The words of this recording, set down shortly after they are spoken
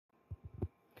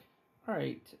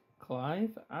Alright,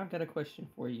 Clive, I've got a question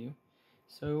for you.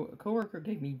 So, a coworker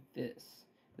gave me this.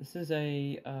 This is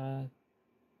a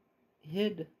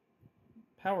HID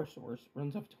power source.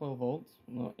 Runs off 12 volts.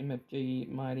 Well, MFG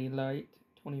Mighty Light,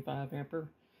 25 ampere,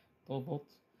 12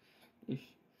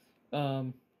 volts-ish.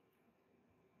 Runs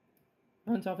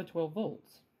off at 12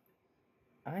 volts.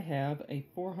 I have a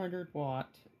 400 watt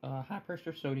high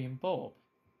pressure sodium bulb.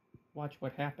 Watch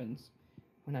what happens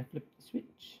when I flip the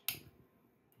switch.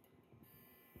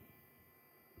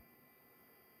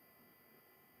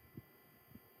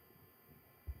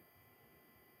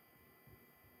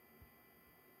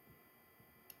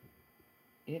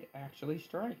 It actually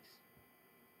strikes.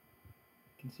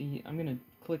 You can see, I'm going to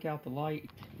click out the light.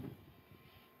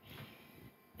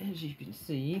 As you can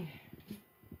see, get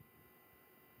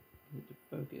it to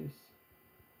focus.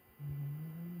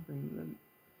 Bring them.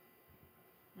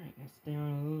 Right, that's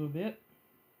down a little bit.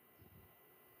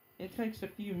 It takes a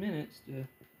few minutes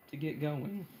to get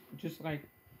going, just like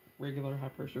regular high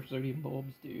pressure sodium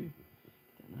bulbs do.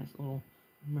 That nice little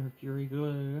mercury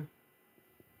glow.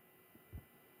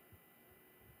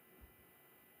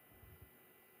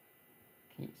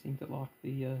 Can't seem to lock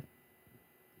the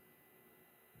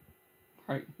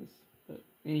brightness, but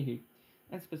anywho,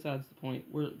 that's besides the point.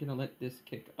 We're gonna let this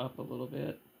kick up a little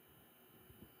bit,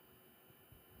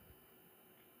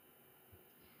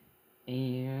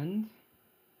 and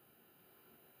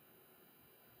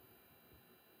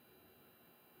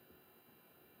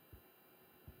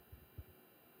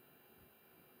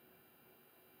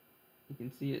you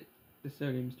can see it. The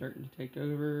sodium starting to take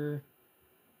over.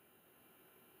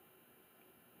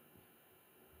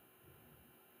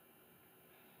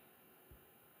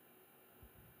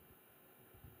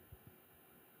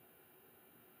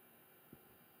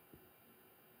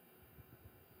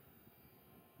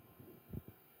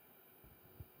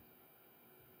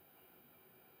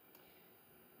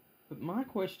 But my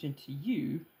question to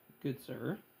you, good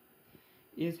sir,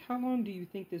 is how long do you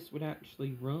think this would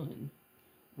actually run?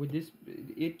 Would this,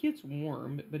 it gets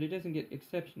warm, but it doesn't get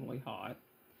exceptionally hot.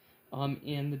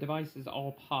 And the device is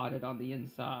all potted on the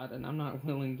inside, and I'm not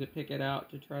willing to pick it out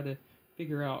to try to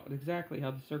figure out exactly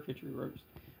how the circuitry works.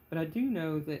 But I do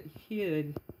know that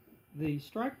HID, the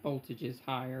strike voltage is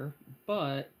higher,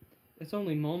 but it's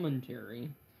only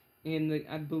momentary. And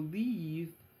I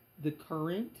believe the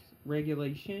current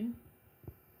regulation,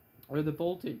 or the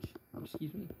voltage,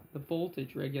 the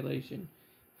voltage regulation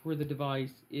for the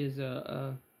device is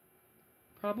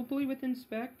probably within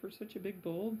spec for such a big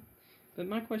bulb. But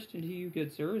my question to you,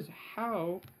 good sir, is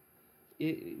how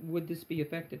would this be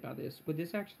affected by this? Would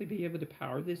this actually be able to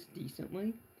power this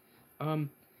decently?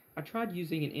 I tried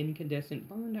using an incandescent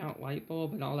burned out light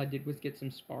bulb, and all I did was get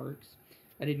some sparks.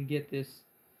 I didn't get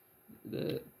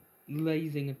the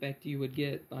lasing effect you would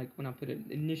get like when I put an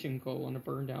ignition coil on a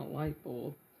burned out light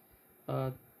bulb.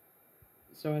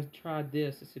 So I tried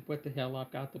this. I said, what the hell,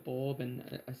 I've got the bulb,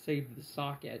 and I saved the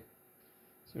socket.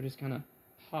 So I just kind of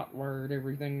hot wired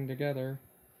everything together.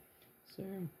 So,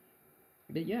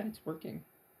 but yeah, it's working.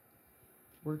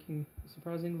 It's working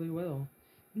surprisingly well.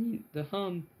 And the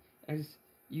hum, as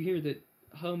you hear the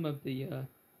hum of the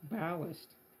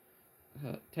ballast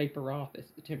taper off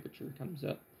as the temperature comes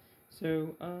up.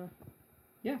 So,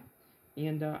 yeah.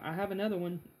 And I have another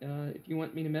one. If you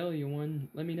want me to mail you one,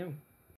 let me know.